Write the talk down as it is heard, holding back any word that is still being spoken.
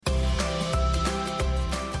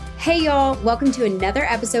Hey y'all, welcome to another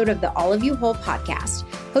episode of the All of You Whole podcast,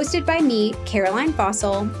 hosted by me, Caroline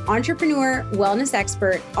Fossil, entrepreneur, wellness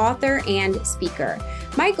expert, author, and speaker.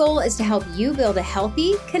 My goal is to help you build a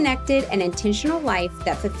healthy, connected, and intentional life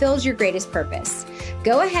that fulfills your greatest purpose.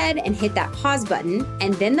 Go ahead and hit that pause button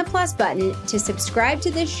and then the plus button to subscribe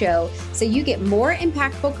to this show so you get more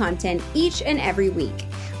impactful content each and every week.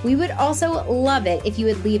 We would also love it if you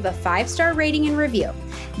would leave a 5-star rating and review.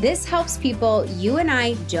 This helps people you and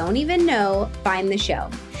I don't even know find the show.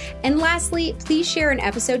 And lastly, please share an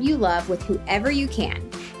episode you love with whoever you can.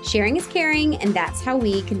 Sharing is caring, and that's how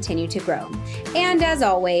we continue to grow. And as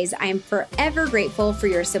always, I am forever grateful for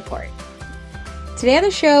your support. Today on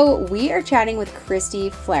the show, we are chatting with Christi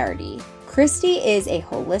Flaherty. Christi is a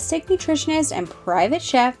holistic nutritionist and private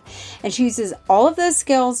chef, and she uses all of those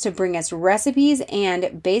skills to bring us recipes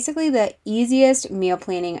and basically the easiest meal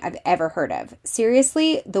planning I've ever heard of.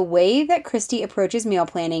 Seriously, the way that Christi approaches meal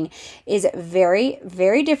planning is very,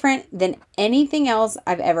 very different than anything else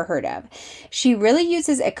I've ever heard of. She really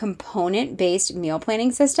uses a component-based meal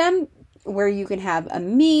planning system where you can have a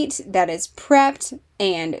meat that is prepped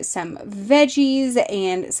and some veggies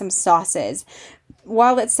and some sauces.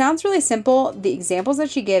 While it sounds really simple, the examples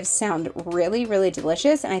that she gives sound really, really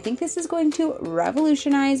delicious, and I think this is going to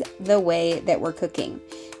revolutionize the way that we're cooking.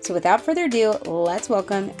 So without further ado, let's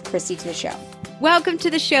welcome Christi to the show. Welcome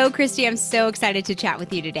to the show, Christi. I'm so excited to chat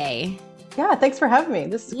with you today. Yeah, thanks for having me.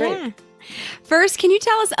 This is great. Yeah. First, can you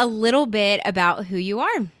tell us a little bit about who you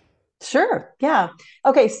are? Sure. Yeah.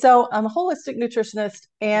 Okay. So I'm a holistic nutritionist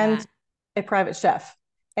and a private chef,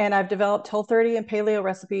 and I've developed Whole30 and paleo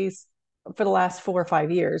recipes for the last 4 or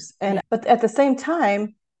 5 years. But at the same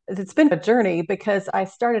time, it's been a journey because I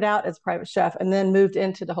started out as a private chef and then moved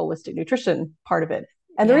into the holistic nutrition part of it.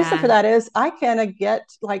 And the reason for that is I kind of get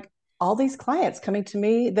like all these clients coming to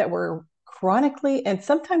me that were chronically and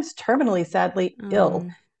sometimes terminally, sadly ill.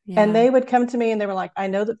 And they would come to me and they were like, I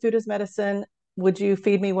know that food is medicine. Would you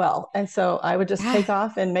feed me well? And so I would just take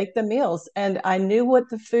off and make them meals. And I knew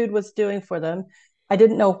what the food was doing for them. I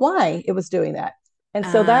didn't know why it was doing that. And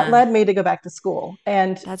so that led me to go back to school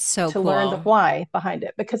and learn the why behind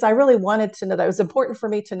it, because I really wanted to know that. It was important for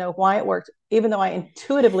me to know why it worked, even though I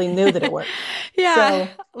intuitively knew that it worked. I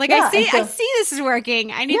see this is working.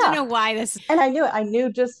 I need to know why this. And I knew it. I knew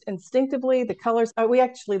just instinctively the colors. We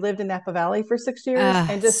actually lived in Napa Valley for 6 years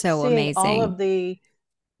and just so seeing amazing. All of the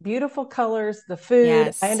beautiful colors, the food.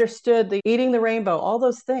 Yes. I understood the eating the rainbow, all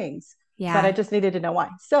those things. Yeah. But I just needed to know why.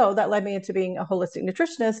 So that led me into being a holistic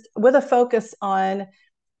nutritionist with a focus on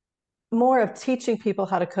more of teaching people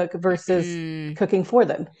how to cook versus cooking for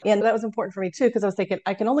them. And that was important for me too, because I was thinking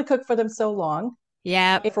I can only cook for them so long.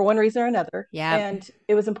 Yeah. For one reason or another. Yeah. And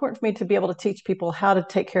it was important for me to be able to teach people how to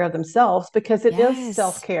take care of themselves, because it is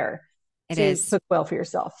self-care. It is cook well for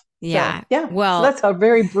yourself. Yeah. So, yeah. Well, so that's a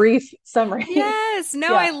very brief summary. Yes.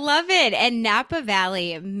 No, I love it. And Napa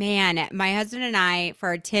Valley, man, my husband and I, for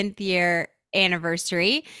our 10th year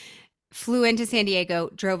anniversary, flew into San Diego,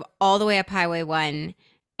 drove all the way up Highway 1,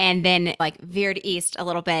 and then veered east a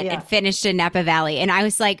little bit and finished in Napa Valley. And I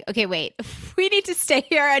was like, okay, wait, we need to stay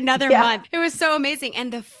here another month. It was so amazing.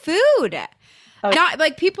 And the food.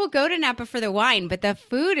 Not people go to Napa for the wine, but the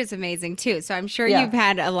food is amazing too. So I'm sure you've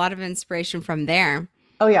had a lot of inspiration from there.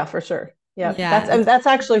 Oh yeah, for sure. Yeah. That's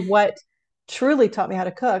actually what truly taught me how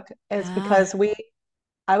to cook, is because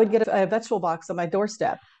I would get a vegetable box on my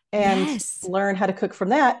doorstep and learn how to cook from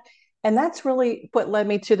that. And that's really what led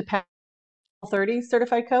me to the Whole30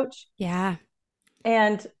 certified coach. Yeah.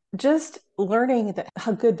 And just learning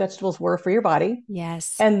how good vegetables were for your body.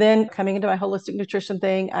 Yes. And then coming into my holistic nutrition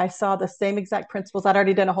thing, I saw the same exact principles. I'd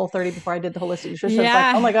already done a Whole30 before I did the holistic nutrition. Yeah. I was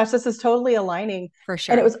like, oh my gosh, this is totally aligning. For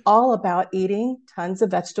sure. And it was all about eating tons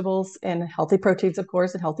of vegetables and healthy proteins, of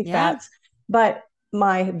course, and healthy fats. But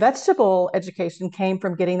my vegetable education came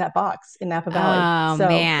from getting that box in Napa Valley. Oh, so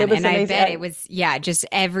man. It was amazing. I bet it was, just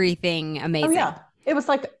everything amazing. Oh, yeah. It was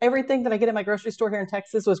like everything that I get in my grocery store here in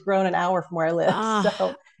Texas was grown an hour from where I live.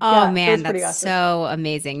 Man, that's awesome. So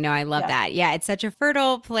amazing. No, I love that. Yeah, it's such a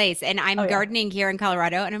fertile place. And I'm gardening here in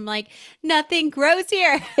Colorado, and I'm like, nothing grows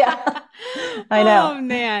here. Yeah, I know. Oh,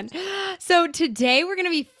 man. So today we're going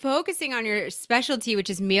to be focusing on your specialty,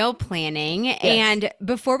 which is meal planning. Yes. And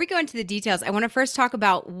before we go into the details, I want to first talk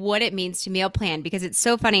about what it means to meal plan, because it's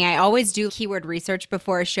so funny. I always do keyword research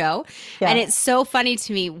before a show, and it's so funny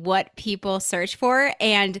to me what people search for. store,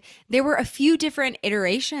 and there were a few different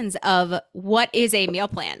iterations of what is a meal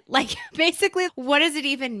plan. Like basically, what does it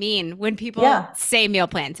even mean when people say meal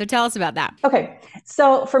plan? So tell us about that. Okay.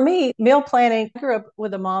 So for me, meal planning, I grew up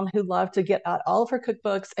with a mom who loved to get out all of her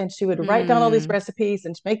cookbooks, and she would write down all these recipes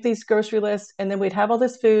and make these grocery lists. And then we'd have all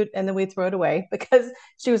this food and then we'd throw it away because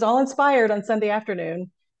she was all inspired on Sunday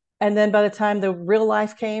afternoon. And then by the time the real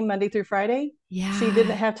life came, Monday through Friday, she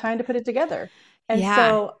didn't have time to put it together. And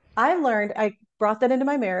so I brought that into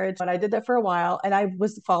my marriage, and I did that for a while, and I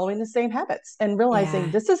was following the same habits and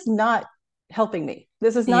realizing this is not helping me.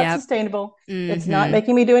 This is not sustainable. It's not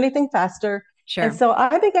making me do anything faster. Sure. And so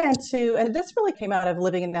I began to, and this really came out of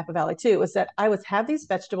living in Napa Valley too, was that I would have these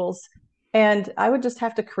vegetables and I would just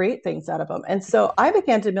have to create things out of them. And so I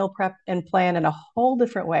began to meal prep and plan in a whole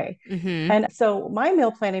different way. And so my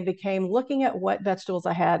meal planning became looking at what vegetables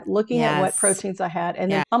I had, looking at what proteins I had, and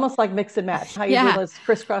then almost like mix and match, how you do those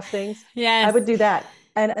crisscross things. I would do that.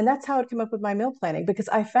 And that's how I come up with my meal planning, because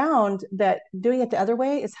I found that doing it the other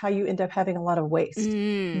way is how you end up having a lot of waste.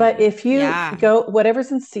 But if you go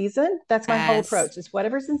whatever's in season, that's my whole approach, is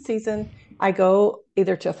whatever's in season. I go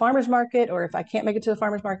either to a farmer's market, or if I can't make it to the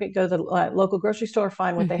farmer's market, go to the local grocery store,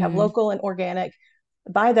 find what they have local and organic,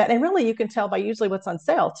 buy that. And really you can tell by usually what's on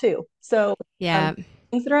sale too. So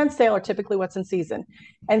things that are on sale are typically what's in season.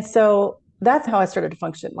 And so that's how I started to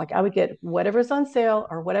function. Like I would get whatever's on sale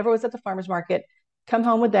or whatever was at the farmer's market, come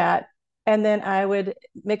home with that, and then I would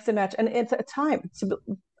mix and match. And it's a time. So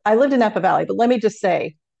I lived in Napa Valley, but let me just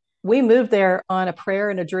say, we moved there on a prayer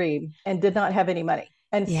and a dream and did not have any money.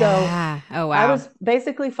 And so I was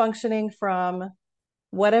basically functioning from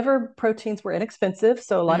whatever proteins were inexpensive.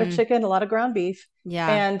 So a lot of chicken, a lot of ground beef.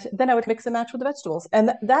 And then I would mix and match with the vegetables.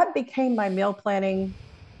 And that became my meal planning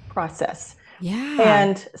process.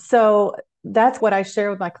 And so that's what I share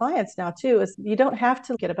with my clients now too, is you don't have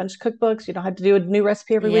to get a bunch of cookbooks. You don't have to do a new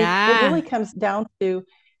recipe every week. It really comes down to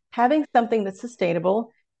having something that's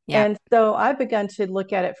sustainable. And so I've begun to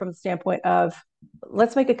look at it from the standpoint of,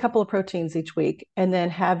 let's make a couple of proteins each week and then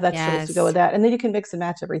have vegetables to go with that. And then you can mix and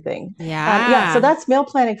match everything. So that's meal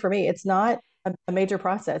planning for me. It's not a major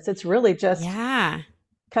process. It's really just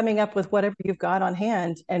coming up with whatever you've got on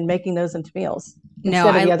hand and making those into meals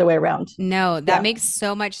instead of the other way around. No, that makes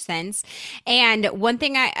so much sense. And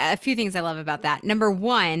a few things I love about that. Number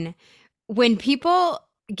one, when people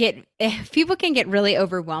can get really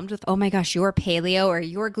overwhelmed with, oh my gosh, you're paleo or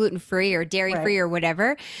you're gluten-free or dairy-free or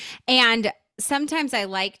whatever. And sometimes I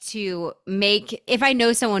like to if I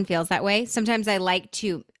know someone feels that way, sometimes I like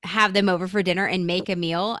to have them over for dinner and make a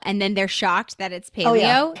meal, and then they're shocked that it's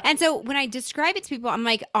paleo. And so when I describe it to people, I'm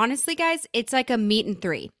like, honestly, guys, it's like a meat and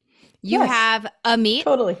three. You have a meat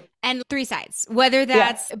and three sides, whether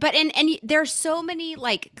that's, but, and there's so many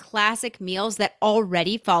like classic meals that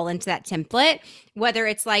already fall into that template, whether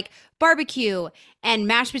it's like barbecue and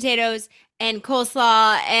mashed potatoes and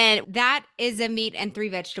coleslaw, and that is a meat and three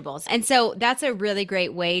vegetables. And so that's a really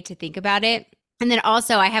great way to think about it. And then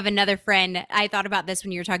also I have another friend, I thought about this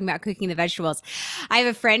when you were talking about cooking the vegetables. I have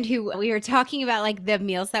a friend who we were talking about like the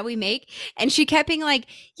meals that we make, and she kept being like,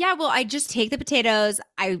 yeah, well, I just take the potatoes,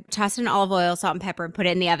 I toss it in olive oil, salt and pepper, and put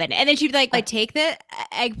it in the oven. And then she'd be like, I take the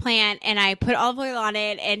eggplant and I put olive oil on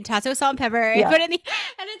it and toss it with salt and pepper and put it in the,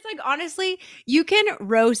 and it's like, honestly, you can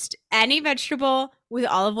roast any vegetable with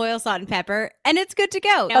olive oil, salt, and pepper, and it's good to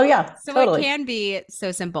go. So it can be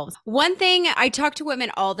so simple. One thing, I talk to women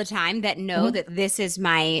all the time that know that this is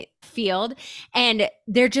my field, and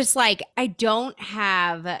they're just like, I don't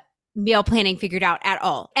have meal planning figured out at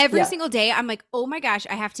all. Every single day, I'm like, oh my gosh,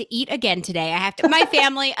 I have to eat again today. I have to my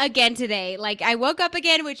family again today. Like I woke up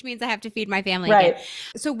again, which means I have to feed my family again.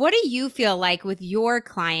 So what do you feel like with your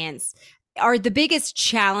clients are the biggest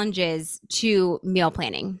challenges to meal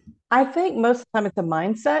planning? I think most of the time it's a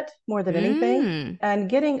mindset more than anything, and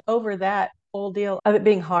getting over that whole deal of it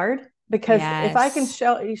being hard. Because if I can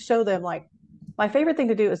show them, like, my favorite thing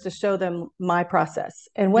to do is to show them my process.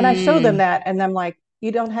 And when I show them that, and I'm like,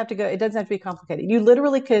 you don't have to go, it doesn't have to be complicated. You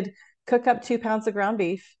literally could cook up 2 pounds of ground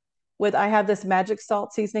beef I have this magic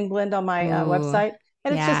salt seasoning blend on my website,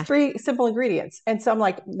 and it's just 3 simple ingredients. And so I'm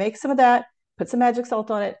like, make some of that, put some magic salt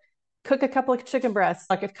on it, cook a couple of chicken breasts,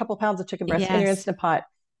 like a couple pounds of chicken breasts in your Instant Pot.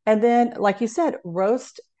 And then, like you said,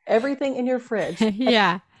 roast everything in your fridge.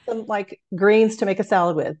 Some like greens to make a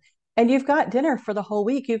salad with. And you've got dinner for the whole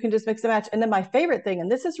week. You can just mix and match. And then my favorite thing,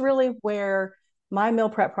 and this is really where my meal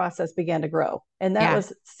prep process began to grow, and that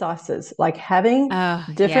was sauces, like having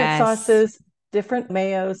different sauces, different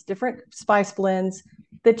mayos, different spice blends.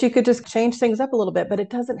 that you could just change things up a little bit, but it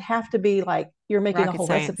doesn't have to be like you're making a Rocket whole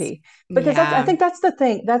science. recipe. Because I Yeah. think that's the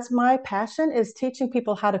thing. That's my passion, is teaching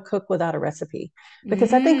people how to cook without a recipe.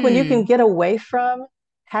 Because I think when you can Mm. get away from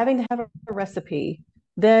having to have a recipe,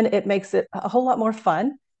 then it makes it a whole lot more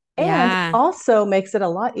fun, and Yeah. also makes it a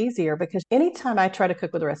lot easier, because anytime I try to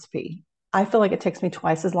cook with a recipe, I feel like it takes me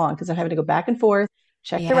twice as long because I'm having to go back and forth,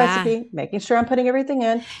 check the Yeah. recipe, making sure I'm putting everything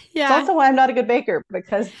in. It's Yeah. also why I'm not a good baker,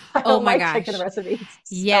 because I Oh don't my like checking the gosh. recipes.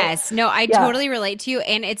 So, Yes. No, I yeah, totally relate to you.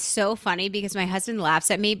 And it's so funny because my husband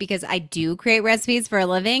laughs at me because I do create recipes for a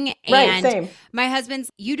living. right, And same. my husband's,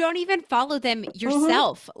 you don't even follow them Hmm.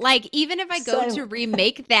 yourself. Like, even if I go Same. to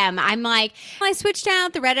remake them, I'm like, I switched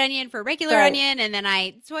out the red onion for regular Right. onion. And then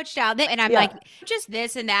I switched out and I'm like, Yeah. just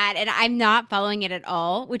this and that. And I'm not following it at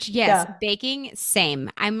all, which, yes, Yeah. baking, same.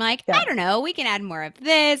 I'm like, I Yeah. don't know, we can add more of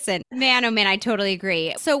this. And man, oh man, I totally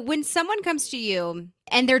agree. So when someone comes to you,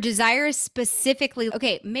 and their desire is specifically,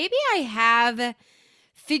 okay, maybe I have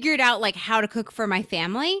figured out like how to cook for my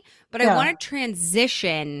family, but I want Yeah. to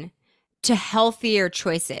transition to healthier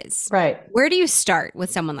choices. Right. Where do you start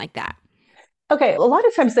with someone like that? Okay. A lot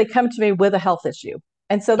of times they come to me with a health issue.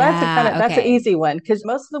 And so Yeah, that's an okay. easy one, because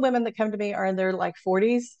most of the women that come to me are in their like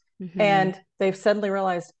 40s, Hmm. and they've suddenly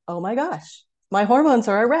realized, oh my gosh, my hormones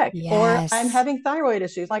are a wreck, or I'm Yes. having thyroid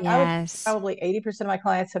issues. Like I would Yes. probably 80% of my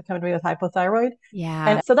clients have come to me with hypothyroid. Yeah.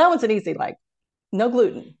 And so that one's an easy, like, no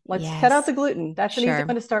gluten. Let's cut out Yes. the gluten. That's an easy Sure.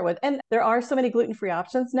 one to start with. And there are so many gluten-free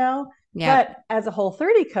options now. Yep. But as a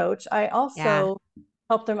Whole30 coach, I Yeah. also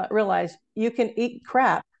help them realize you can eat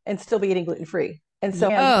crap and still be eating gluten-free. And so,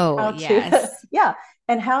 and Oh, how to, yes. yeah,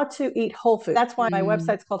 and how to eat whole food. That's why my Mm,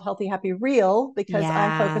 website's called Healthy Happy Real, because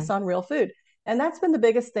I'm yeah. focused on real food. And that's been the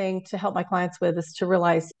biggest thing to help my clients with, is to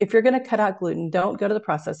realize if you're going to cut out gluten, don't go to the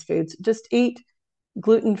processed foods. Just eat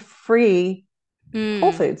gluten-free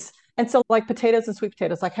whole Mm, foods. And so, like potatoes and sweet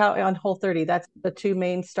potatoes, like how on Whole30, that's the two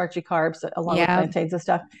main starchy carbs along with yep. plantains and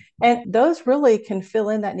stuff. And those really can fill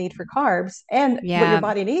in that need for carbs and what your Yep.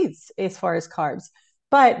 body needs as far as carbs.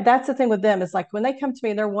 But that's the thing with them, is like when they come to me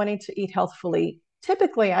and they're wanting to eat healthfully,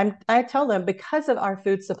 typically I tell them, because of our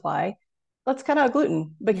food supply, let's cut out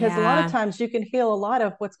gluten, because a lot of Yeah. times you can heal a lot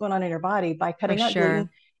of what's going on in your body by For cutting out gluten. sure.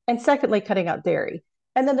 And secondly, cutting out dairy.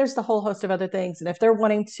 And then there's the whole host of other things. And if they're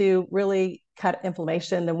wanting to really cut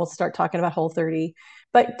inflammation, then we'll start talking about Whole30.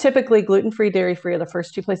 But typically, gluten free, dairy free are the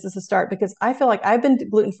first two places to start, because I feel like I've been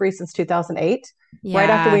gluten free since 2008. Right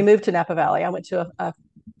after we Yeah. moved to Napa Valley, I went to a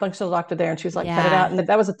functional doctor there, and she was like, cut it Yeah. out. And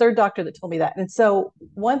that was the third doctor that told me that. And so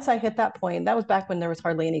once I hit that point, that was back when there was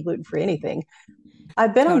hardly any gluten free anything.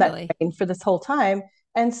 I've been on that Totally. train for this whole time.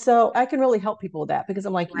 And so I can really help people with that, because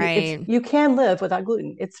I'm like, Right. you can live without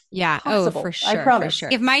gluten. It's Yeah. Oh, for possible. I sure. For promise. sure.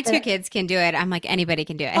 If my two And kids can do it, I'm like, anybody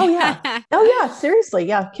can do oh yeah. it. Oh yeah. Seriously.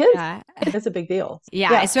 Yeah. Kids, Yeah. it's a big deal.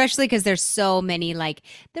 Yeah. Yeah. Especially because there's so many like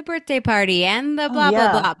the birthday party and the Oh blah, blah,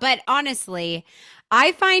 yeah. blah. But honestly,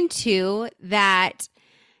 I find too that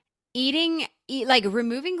like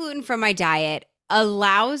removing gluten from my diet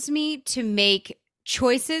allows me to make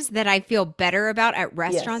choices that I feel better about at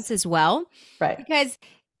restaurants Yes. as well. Right. Because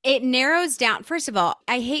it narrows down. First of all,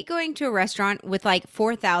 I hate going to a restaurant with like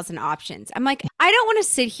 4,000 options. I'm like, I don't want to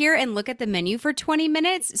sit here and look at the menu for 20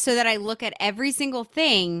 minutes so that I look at every single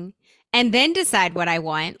thing and then decide what I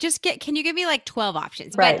want. Can you give me like 12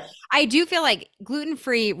 options? But Right. I do feel like gluten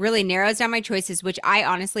free really narrows down my choices, which I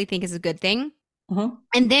honestly think is a good thing. Mm-hmm.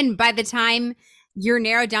 And then by the time you're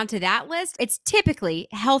narrowed down to that list, it's typically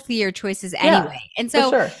healthier choices Yeah. anyway. And For so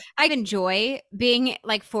sure. I enjoy being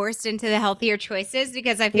like forced into the healthier choices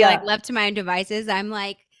because I feel like Yeah. left to my own devices, I'm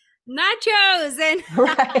like nachos and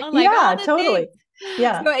Right. like all Yeah. the things. Totally.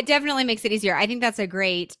 Yeah. So it definitely makes it easier. I think that's a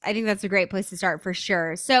great place to start for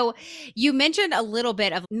sure. So you mentioned a little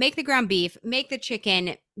bit of make the ground beef, make the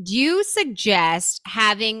chicken. Do you suggest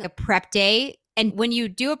having a prep day? And when you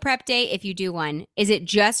do a prep day, if you do one, is it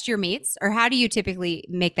just your meats or how do you typically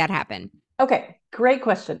make that happen? Okay. Great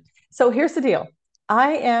question. So here's the deal.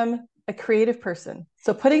 I am a creative person.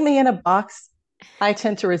 So putting me in a box, I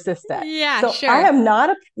tend to resist that. Yeah, So I sure. am not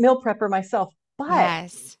a meal prepper myself, but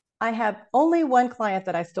Yes. I have only one client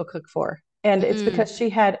that I still cook for. And it's Mm. because she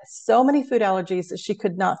had so many food allergies that she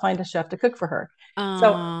could not find a chef to cook for her.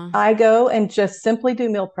 So Uh, I go and just simply do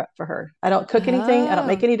meal prep for her. I don't cook anything, I don't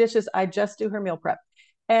make oh, any dishes. I just do her meal prep.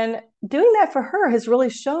 And doing that for her has really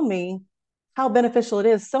shown me how beneficial it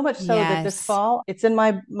is. So much so that this yes. fall, it's in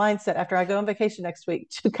my mindset after I go on vacation next week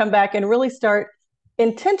to come back and really start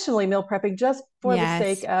intentionally meal prepping, just for the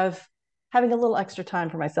sake Yes. of having a little extra time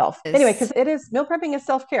for myself. Anyway, Yes. because meal prepping is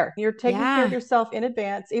self-care. You're taking care of Yeah. yourself in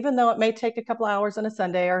advance, even though it may take a couple hours on a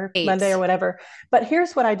Sunday or Monday or Right. whatever. But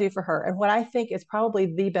here's what I do for her and what I think is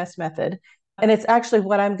probably the best method. And it's actually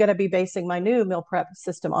what I'm going to be basing my new meal prep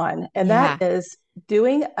system on. And that Yeah. is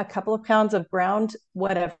doing a couple of pounds of ground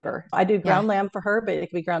whatever. I do Yeah. ground lamb for her, but it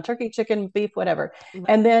could be ground turkey, chicken, beef, whatever. Right.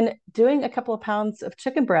 And then doing a couple of pounds of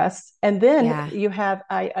chicken breasts. And then Yeah. you have,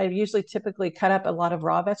 I usually typically cut up a lot of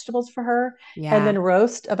raw vegetables for her and Yeah. then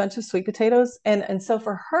roast a bunch of sweet potatoes. And so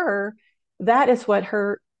for her, that is what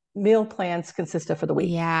her meal plans consist of for the week.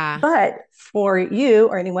 Yeah. But for you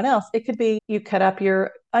or anyone else, it could be you cut up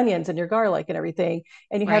your onions and your garlic and everything,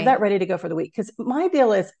 and you have Right. that ready to go for the week. Because my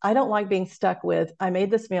deal is I don't like being stuck with, I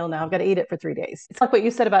made this meal now, I've got to eat it for 3 days. It's like what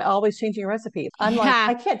you said about always changing your recipes. I'm like, Yeah.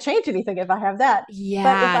 I can't change anything if I have that. But if Yeah,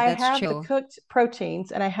 I that's have the true. cooked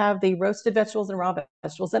proteins and I have the roasted vegetables and raw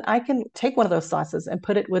vegetables, then I can take one of those sauces and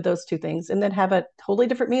put it with those two things and then have a totally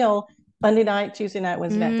different meal Monday night, Tuesday night,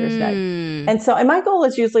 Wednesday night, Thursday night. Mm. And my goal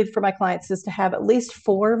is usually for my clients is to have at least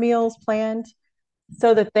 4 meals planned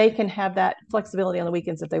so that they can have that flexibility on the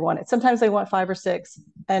weekends if they want it. Sometimes they want 5 or 6,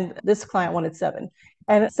 and this client wanted 7.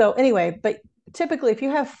 And so anyway, but typically if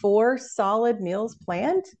you have 4 solid meals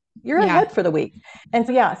planned, you're Yeah. ahead for the week. And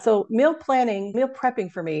so yeah, so meal planning, meal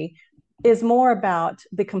prepping for me is more about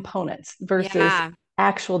the components versus Yeah.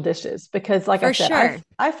 actual dishes. Because like I For said, sure.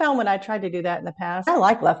 I found when I tried to do that in the past, I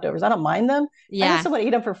like leftovers. I don't mind them. I just Yeah. don't want to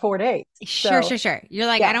eat them for 4 days. Sure, So sure, sure. You're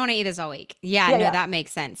like, I yeah, don't want to eat this all week. Yeah, yeah, no, yeah. that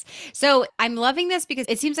makes sense. So I'm loving this because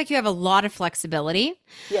it seems like you have a lot of flexibility.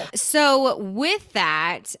 Yes. So with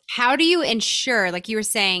that, how do you ensure, like you were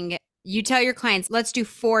saying, you tell your clients, let's do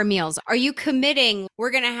 4 meals. Are you committing,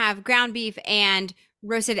 we're going to have ground beef and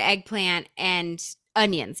roasted eggplant and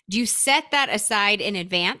onions? Do you set that aside in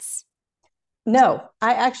advance? No,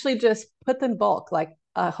 I actually just put them bulk, like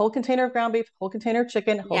a whole container of ground beef, whole container of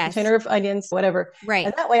chicken, whole Yes. container of onions, whatever. Right.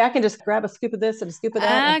 And that way I can just grab a scoop of this and a scoop of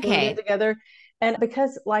that and throw it in Okay. together. And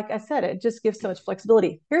because, like I said, it just gives so much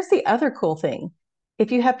flexibility. Here's the other cool thing.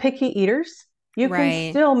 If you have picky eaters, you can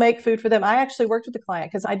Right. still make food for them. I actually worked with a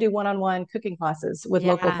client because I do one-on-one cooking classes with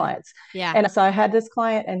local Yeah. clients. Yeah. And so I had this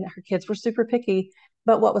client and her kids were super picky.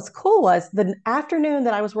 But what was cool was the afternoon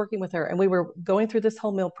that I was working with her and we were going through this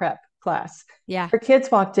whole meal prep class, Yeah. her kids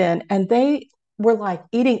walked in and they were like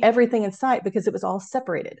eating everything in sight because it was all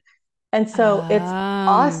separated. And so it's Um,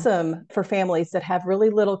 awesome for families that have really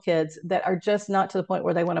little kids that are just not to the point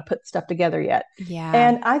where they want to put stuff together yet. yeah.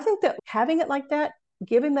 And I think that having it like that,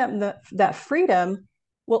 giving them that freedom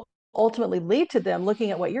will ultimately lead to them looking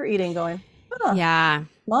at what you're eating, going, huh, Yeah.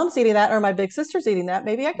 mom's eating that, or my big sister's eating that.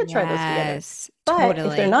 Maybe I could try those together. Yes. But if they're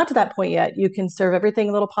Totally. not to that point yet, you can serve everything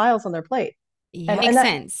in little piles on their plate. Yeah. And Makes that,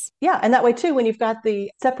 sense. yeah, and that way too, when you've got the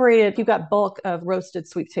separated, you've got bulk of roasted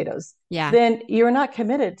sweet potatoes, Yeah. then you're not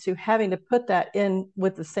committed to having to put that in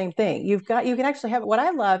with the same thing. You can actually have what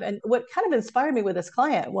I love. And what kind of inspired me with this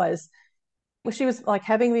client was well, she was like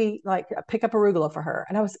having me like pick up arugula for her.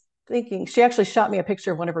 And I was thinking, she actually shot me a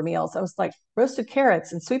picture of one of her meals. I was like, roasted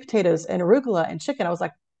carrots and sweet potatoes and arugula and chicken. I was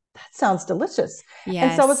like, that sounds delicious.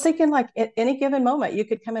 And so I was Yes. thinking, like, at any given moment, you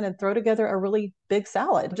could come in and throw together a really big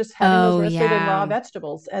salad, just having those Oh, roasted and raw yeah.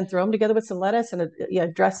 vegetables and throw them together with some lettuce and a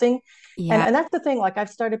dressing. Yeah. And that's the thing, like, I've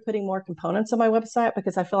started putting more components on my website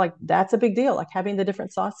because I feel like that's a big deal, like having the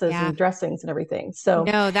different sauces Yeah. and dressings and everything. So,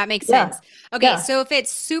 No, that makes yeah, sense. Okay, yeah. so if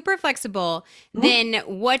it's super flexible, Mhm. then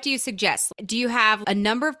what do you suggest? Do you have a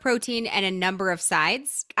number of protein and a number of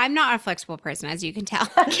sides? I'm not a flexible person, as you can tell.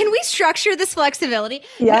 Can we structure this flexibility?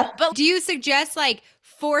 No, Yeah. but do you suggest like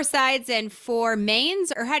 4 sides and 4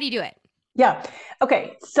 mains, or how do you do it? Yeah.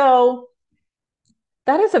 Okay. So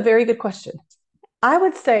that is a very good question. I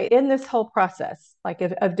would say in this whole process, like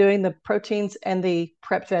of doing the proteins and the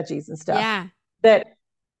prep veggies and stuff, Yeah. that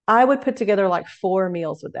I would put together like 4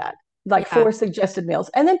 meals with that, like Yeah. 4 suggested meals.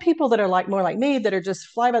 And then people that are like more like me that are just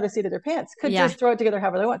fly by the seat of their pants could Yeah. just throw it together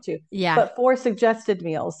however they want to. Yeah. But 4 suggested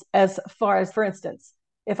meals, as far as, for instance,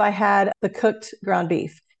 if I had the cooked ground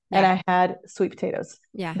beef and Yeah. I had sweet potatoes,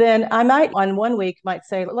 Yeah. then I might on one week might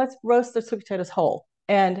say, let's roast the sweet potatoes whole.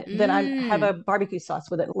 And then I have Mm. a barbecue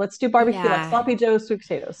sauce with it. Let's do barbecue, like Yeah. sloppy Joe's sweet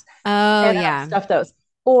potatoes. Oh, And then I'll yeah. stuff those.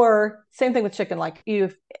 Or same thing with chicken. Like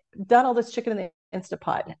you've done all this chicken in the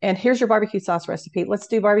Instapot, and here's your barbecue sauce recipe. Let's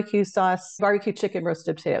do barbecue sauce, barbecue chicken,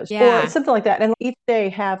 roasted potatoes, or Yeah. something like that. And each day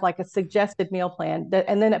have like a suggested meal plan that,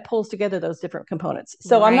 and then it pulls together those different components.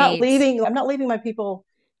 So Right. I'm not leaving my people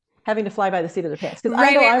having to fly by the seat of their pants because I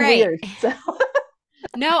Right, know right, I'm right. weird. So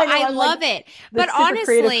No, I know I I'm like love it. But this super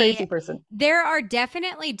creative, honestly, crazy person. there are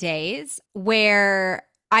definitely days where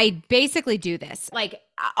I basically do this. Like,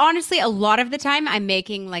 honestly, a lot of the time I'm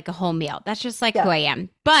making like a whole meal. That's just like who I am.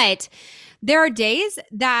 But there are days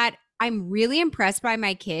that I'm really impressed by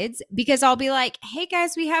my kids because I'll be like, hey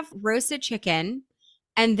guys, we have roasted chicken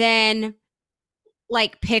and then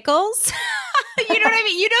like pickles. You know what I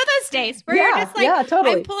mean? You know those days where you're just like,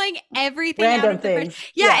 totally. I'm pulling everything Random out of the things.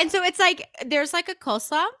 fridge. Yeah. And so it's like, there's like a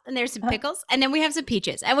coleslaw and there's some pickles and then we have some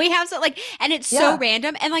peaches and we have some like, and it's so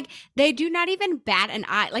random. And like, they do not even bat an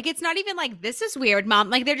eye. Like, it's not even like, this is weird, mom.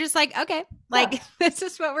 Like, they're just like, okay, like this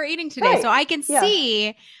is what we're eating today. Right. So I can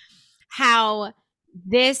see how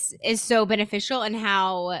this is so beneficial and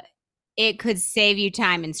how it could save you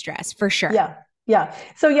time and stress for sure. Yeah. Yeah.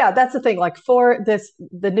 So that's the thing. Like for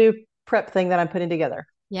the new prep thing that I'm putting together.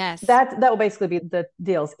 Yes. That will basically be the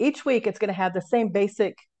deals. Each week it's going to have the same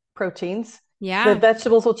basic proteins. Yeah. The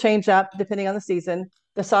vegetables will change up depending on the season.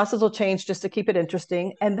 The sauces will change just to keep it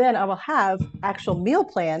interesting. And then I will have actual meal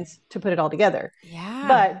plans to put it all together. Yeah.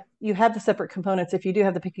 But you have the separate components if you do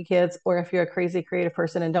have the picky kids or if you're a crazy creative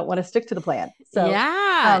person and don't want to stick to the plan. So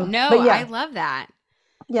I love that.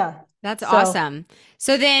 Yeah. That's awesome.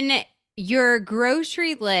 So then your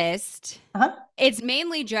grocery list, it's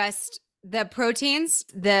mainly just the proteins,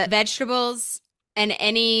 the vegetables, and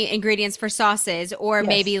any ingredients for sauces, or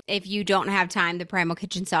maybe if you don't have time, the Primal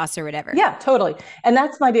Kitchen sauce or whatever. Yeah, totally. And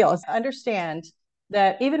that's my deal is understand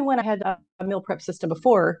that even when I had a meal prep system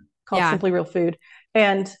before called Simply Real Food,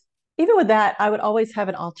 and even with that, I would always have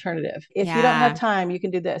an alternative. If you don't have time, you can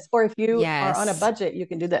do this. Or if you are on a budget, you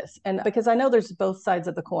can do this. And because I know there's both sides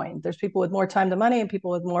of the coin. There's people with more time than money and people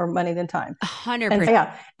with more money than time.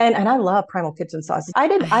 100%. And I love Primal Kitchen sauces.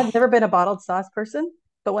 I've never been a bottled sauce person,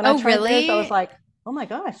 but when I tried this, I was like, oh my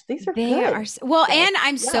gosh, these are good. And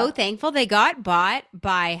I'm so thankful they got bought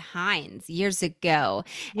by Heinz years ago.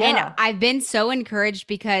 Yeah. And I've been so encouraged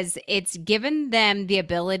because it's given them the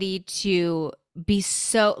ability to be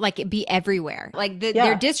everywhere. Like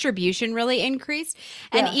their distribution really increased.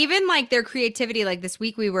 And even like their creativity, like this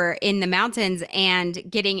week we were in the mountains and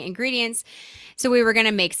getting ingredients. So we were going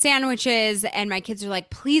to make sandwiches and my kids are like,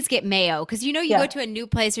 please get mayo. Cause you go to a new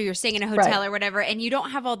place or you're staying in a hotel or whatever, and you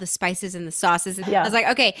don't have all the spices and the sauces. I was like,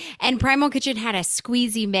 okay. And Primal Kitchen had a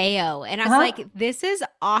squeezy mayo. And I was like, this is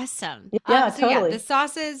awesome. Totally. The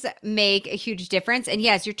sauces make a huge difference. And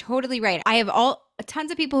yes, you're totally right. I have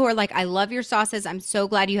tons of people who are like, I love your sauces. I'm so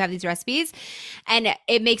glad you have these recipes. And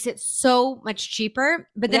it makes it so much cheaper.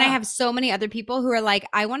 But then I have so many other people who are like,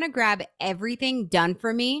 I want to grab everything done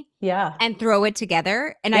for me and throw it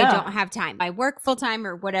together. And I don't have time. I work full time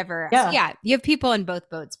or whatever. So you have people in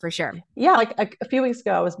both boats for sure. Yeah. Like a few weeks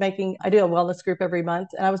ago, I do a wellness group every month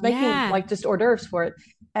and I was making like just hors d'oeuvres for it.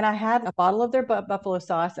 And I had a bottle of their buffalo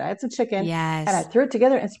sauce. And I had some chicken and I threw it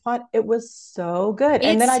together in a pot. It was so good.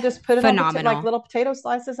 And then I just put it on like little potato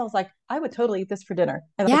slices. I was like, I would totally eat this for dinner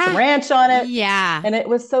and put some ranch on it. Yeah. And it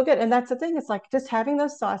was so good. And that's the thing. It's like just having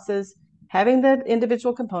those sauces, having the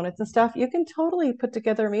individual components and stuff, you can totally put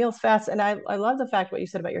together meals fast. And I love the fact what you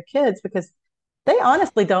said about your kids, because they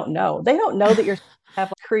honestly don't know. They don't know that you're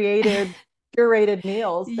have created curated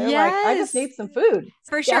meals. They're like, I just need some food.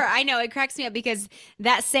 For sure. I know it cracks me up because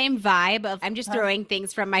that same vibe of I'm just throwing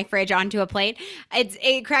things from my fridge onto a plate.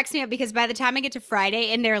 It cracks me up because by the time I get to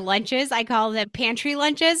Friday in their lunches, I call them pantry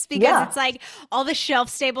lunches because it's like all the shelf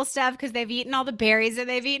stable stuff because they've eaten all the berries and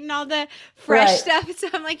they've eaten all the fresh stuff. So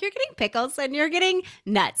I'm like, you're getting pickles and you're getting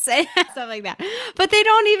nuts and stuff like that. But they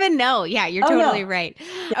don't even know. Yeah, you're totally right.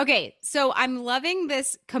 Okay. So I'm loving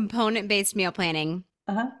this component-based meal planning.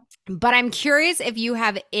 But I'm curious if you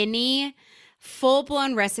have any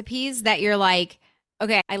full-blown recipes that you're like,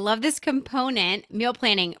 okay, I love this component meal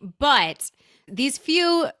planning, but these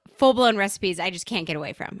few full-blown recipes I just can't get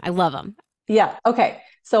away from. I love them. Yeah. Okay.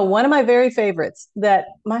 So one of my very favorites that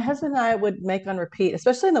my husband and I would make on repeat,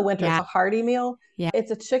 especially in the winter, it's a hearty meal. Yeah.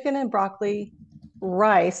 It's a chicken and broccoli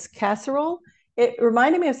rice casserole. It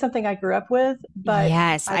reminded me of something I grew up with, but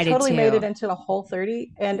I totally made it into a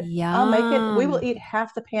Whole30 and I'll make it. We will eat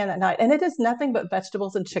half the pan that night. And it is nothing but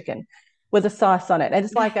vegetables and chicken with a sauce on it. And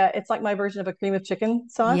it's like my version of a cream of chicken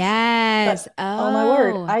sauce. Yes. But, oh my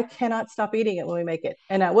word. I cannot stop eating it when we make it.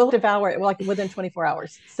 And I will devour it like within 24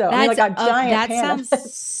 hours. So I mean, like a giant pan. That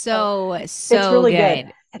sounds so it's really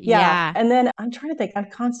good. Yeah. And then I'm trying to think, I'm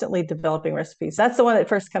constantly developing recipes. That's the one that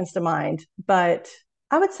first comes to mind. But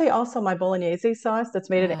I would say also my bolognese sauce that's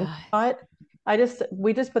made in a pot.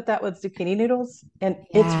 We just put that with zucchini noodles and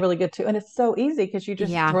it's really good too. And it's so easy because you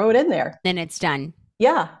just throw it in there. Then it's done.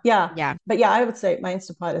 Yeah. But I would say my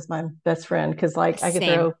Instant Pot is my best friend because like I could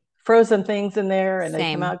throw frozen things in there and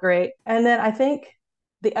they come out great. And then I think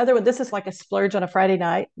the other one, this is like a splurge on a Friday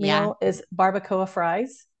night Yeah. meal, is barbacoa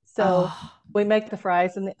fries. So Oh, we make the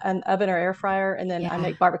fries in an oven or air fryer, and then I yeah.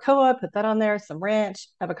 make barbacoa, put that on there, some ranch,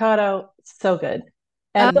 avocado. So good.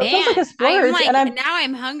 Oh And so it feels like a man, I'm splurge. And like, I'm, now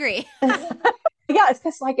I'm hungry. yeah, it's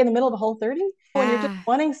just like in the middle of a Whole 30 when you're just Yeah.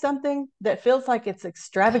 wanting something that feels like it's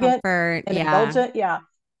extravagant Comfort. and Yeah. indulgent. Yeah,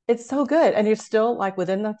 it's so good. And you're still like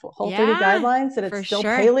within the Whole 30 Yeah, guidelines, and it's for still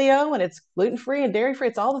sure. paleo and it's gluten free and dairy free.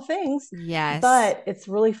 It's all the things, Yes, but it's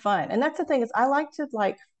really fun. And that's the thing is I like to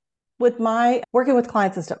like with my working with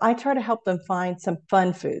clients and stuff, I try to help them find some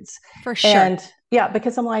fun foods. for sure. And yeah,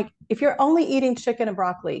 because I'm like, if you're only eating chicken and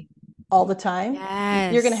broccoli all the time,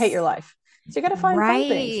 you're going to hate your Yes. life. So you got to find fun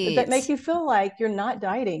things that make Right. you feel like you're not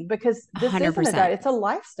dieting, because this isn't a 100%. diet, it's a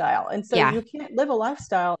lifestyle. And so Yeah. you can't live a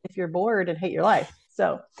lifestyle if you're bored and hate your life.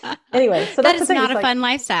 So anyway, so That that's the is thing. not It's a like, fun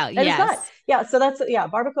lifestyle. and it's not. Yes. Yeah. So that's, yeah,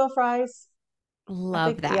 barbacoa fries. I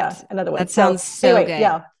Love think, yeah, that. another one. That So sounds so anyway, good.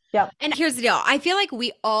 yeah, yeah, And here's the deal. I feel like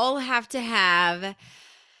we all have to have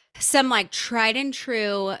some like tried and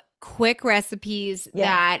true quick recipes yeah.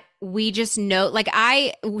 that we just know. Like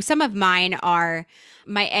some of mine are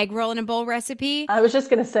my egg roll in a bowl recipe. I was just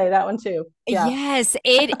going to say that one too. Yeah. Yes,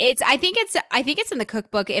 I think it's in the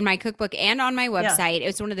cookbook, in my cookbook and on my Yeah. website. It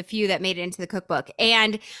was one of the few that made it into the cookbook.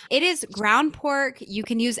 And it is ground pork. You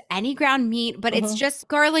can use any ground meat, but it's Hmm. just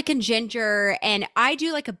garlic and ginger. And I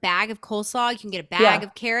do like a bag of coleslaw. You can get a bag Yeah.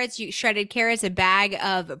 of carrots, shredded carrots, a bag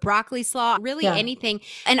of broccoli slaw, really Yeah. anything.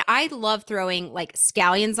 And I love throwing like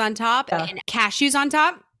scallions on top Yeah. and cashews on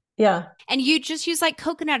top. Yeah. And you just use like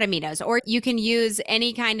coconut aminos, or you can use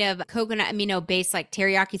any kind of coconut amino based like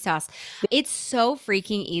teriyaki sauce. It's so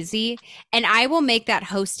freaking easy. And I will make that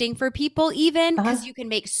hosting for people even Uh-huh. because you can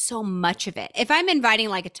make so much of it. If I'm inviting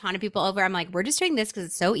like a ton of people over, I'm like, we're just doing this because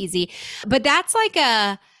it's so easy. But that's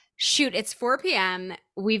like shoot, it's 4 p.m.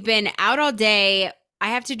 We've been out all day. I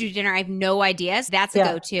have to do dinner. I have no idea. So that's a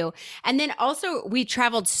Yeah. go-to. And then also we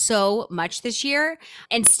traveled so much this year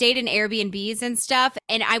and stayed in Airbnbs and stuff.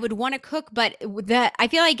 And I would want to cook, but I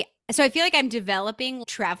feel like I'm developing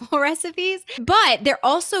travel recipes, but they're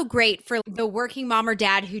also great for the working mom or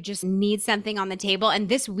dad who just needs something on the table. And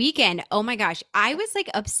this weekend, oh my gosh, I was like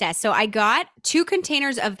obsessed. So I got 2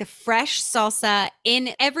 containers of the fresh salsa.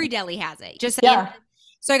 In every deli has it. Yeah.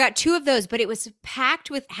 So I got 2 of those, but it was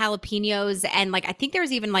packed with jalapenos and like I think there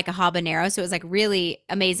was even like a habanero. So it was like really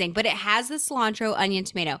amazing. But it has the cilantro, onion,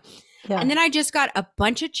 tomato. And Yeah. then I just got a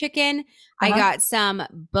bunch of chicken. I Uh-huh. got some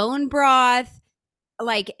bone broth,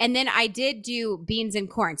 like, and then I did do beans and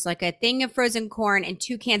corn. So like a thing of frozen corn and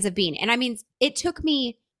 2 cans of bean. And I mean, it took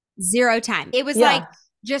me 0 time. It was like Yeah.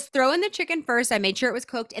 just throw in the chicken first. I made sure it was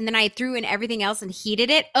cooked and then I threw in everything else and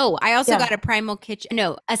heated it. Oh, I also Yeah. got a Primal Kitchen,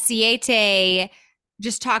 no, a Siete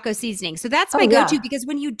just taco seasoning. So that's my Oh, go-to yeah. because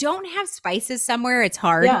when you don't have spices somewhere, it's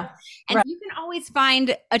hard. Yeah. And Right. you can always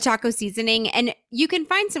find a taco seasoning and you can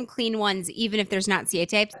find some clean ones, even if there's not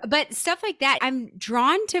Siete. But stuff like that, I'm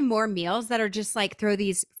drawn to more meals that are just like throw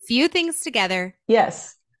these few things together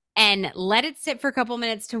Yes. and let it sit for a couple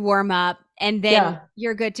minutes to warm up and then Yeah.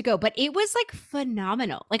 you're good to go. But it was like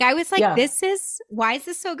phenomenal. Like I was like, Yeah. why is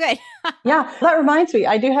this so good? Yeah. That reminds me,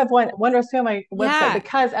 I do have one recipe on my website, Yeah.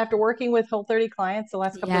 because after working with Whole 30 clients the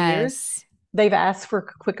last couple of years, Yes. they've asked for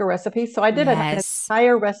quicker recipes. So I did an Yes.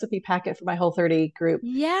 entire recipe packet for my Whole 30 group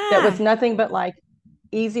that was Yeah. nothing but like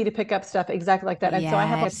easy to pick up stuff exactly like that. And so I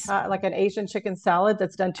have Yes. like an Asian chicken salad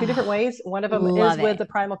that's done 2 different Oh, ways. One of them is love with it. the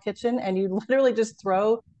Primal Kitchen, and you literally just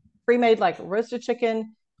throw pre-made like roasted chicken,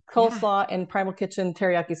 Yeah. coleslaw, and Primal Kitchen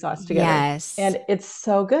teriyaki sauce together. Yes. And it's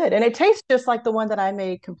so good. And it tastes just like the one that I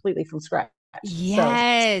made completely from scratch. So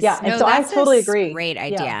yeah. Yes. And No, so I that's a totally agree. great Yeah.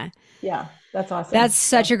 idea. Yeah. That's awesome. That's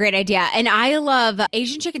So such a great idea. And I love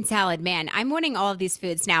Asian chicken salad, man. I'm wanting all of these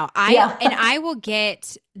foods now. yeah. I will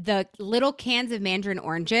get the little cans of mandarin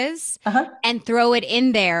oranges Uh-huh. and throw it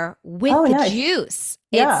in there with Oh, the nice. juice.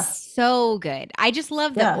 Yeah. It's so good. I just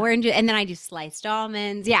love the Yeah. orange and then I do sliced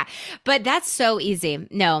almonds. Yeah. But that's so easy.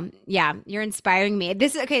 No, yeah, you're inspiring me.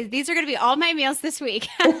 Okay, these are going to be all my meals this week.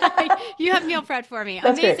 You have meal prep for me.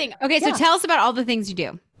 That's great. Amazing. Okay, so Yeah. tell us about all the things you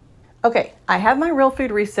do. Okay, I have my Real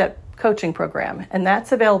Food Reset coaching program, and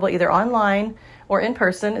that's available either online or in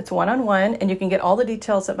person. It's one-on-one, and you can get all the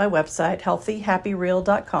details at my website,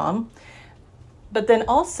 healthyhappyreal.com. But then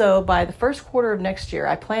also by the first quarter of next year,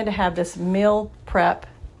 I plan to have this meal prep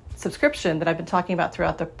subscription that I've been talking about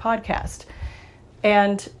throughout the podcast.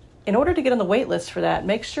 And in order to get on the wait list for that,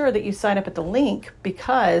 make sure that you sign up at the link,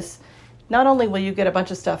 because not only will you get a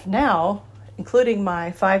bunch of stuff now, including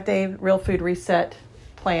my 5-day Real Food Reset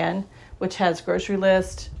plan, which has grocery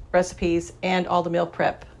list, recipes, and all the meal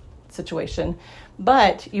prep situation,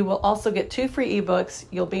 But you will also get 2 free ebooks.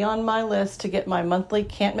 You'll be on my list to get my monthly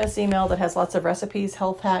can't miss email that has lots of recipes,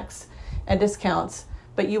 health hacks, and discounts.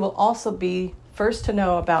 But you will also be first to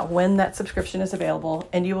know about when that subscription is available,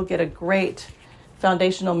 and you will get a great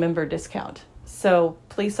foundational member discount. So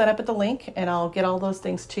please sign up at the link, and I'll get all those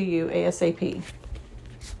things to you ASAP.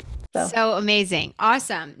 So amazing.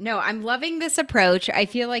 Awesome. No, I'm loving this approach. I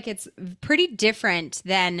feel like it's pretty different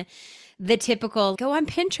than the typical go on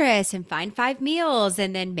Pinterest and find 5 meals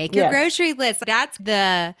and then make your grocery list. That's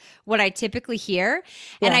what I typically hear.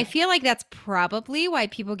 Yeah. And I feel like that's probably why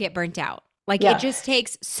people get burnt out. Like it just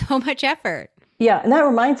takes so much effort. Yeah. And that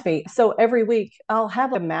reminds me. So every week I'll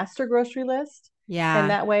have a master grocery list. Yeah. And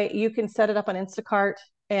that way you can set it up on Instacart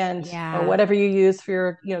and or whatever you use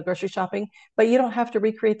for your grocery shopping, but you don't have to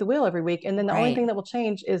recreate the wheel every week. And then the only thing that will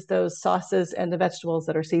change is those sauces and the vegetables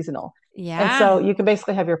that are seasonal. Yeah. And so you can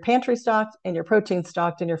basically have your pantry stocked and your protein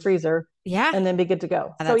stocked in your freezer. Yeah. And then be good to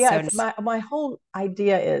go. So my whole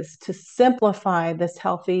idea is to simplify this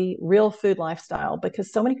healthy, real food lifestyle,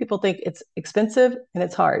 because so many people think it's expensive and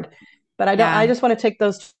it's hard, but I don't, I just want to take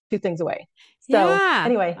those 2 things away. So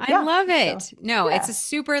anyway, I love it. So, it's a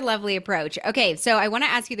super lovely approach. Okay. So I want to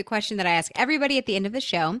ask you the question that I ask everybody at the end of the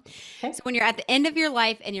show. Okay. So when you're at the end of your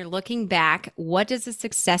life and you're looking back, what does a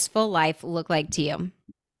successful life look like to you?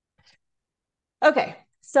 Okay.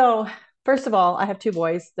 So first of all, I have 2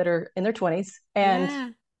 boys that are in their 20s,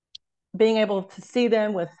 and being able to see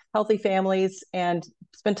them with healthy families and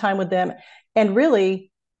spend time with them and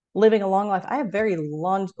really living a long life. I have very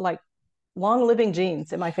long living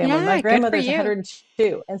genes in my family. My grandmother's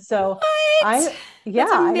 102. And so I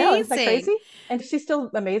know. Isn't that crazy? And she's still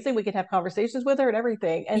amazing. We can have conversations with her and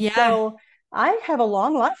everything. And so I have a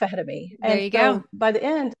long life ahead of me. There you go. By the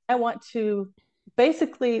end, I want to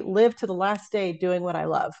basically live to the last day doing what I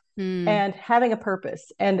love and having a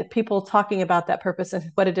purpose, and people talking about that purpose and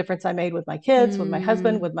what a difference I made with my kids, with my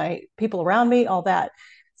husband, with my people around me, all that.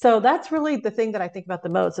 So that's really the thing that I think about the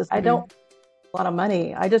most is I don't a lot of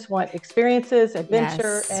money. I just want experiences,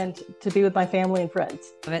 adventure, and to be with my family and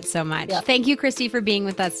friends. Love it so much. Yeah. Thank you, Christi, for being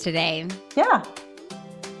with us today. Yeah.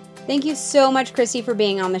 Thank you so much, Christi, for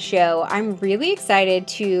being on the show. I'm really excited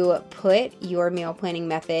to put your meal planning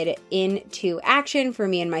method into action for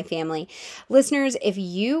me and my family. Listeners, if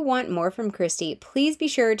you want more from Christi, please be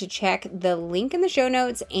sure to check the link in the show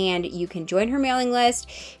notes and you can join her mailing list.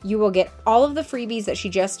 You will get all of the freebies that she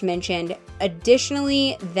just mentioned.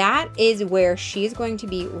 Additionally, that is where she's going to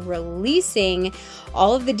be releasing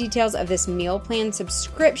all of the details of this meal plan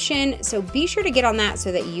subscription. So be sure to get on that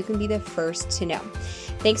so that you can be the first to know.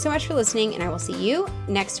 Thanks so much for listening, and I will see you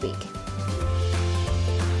next week.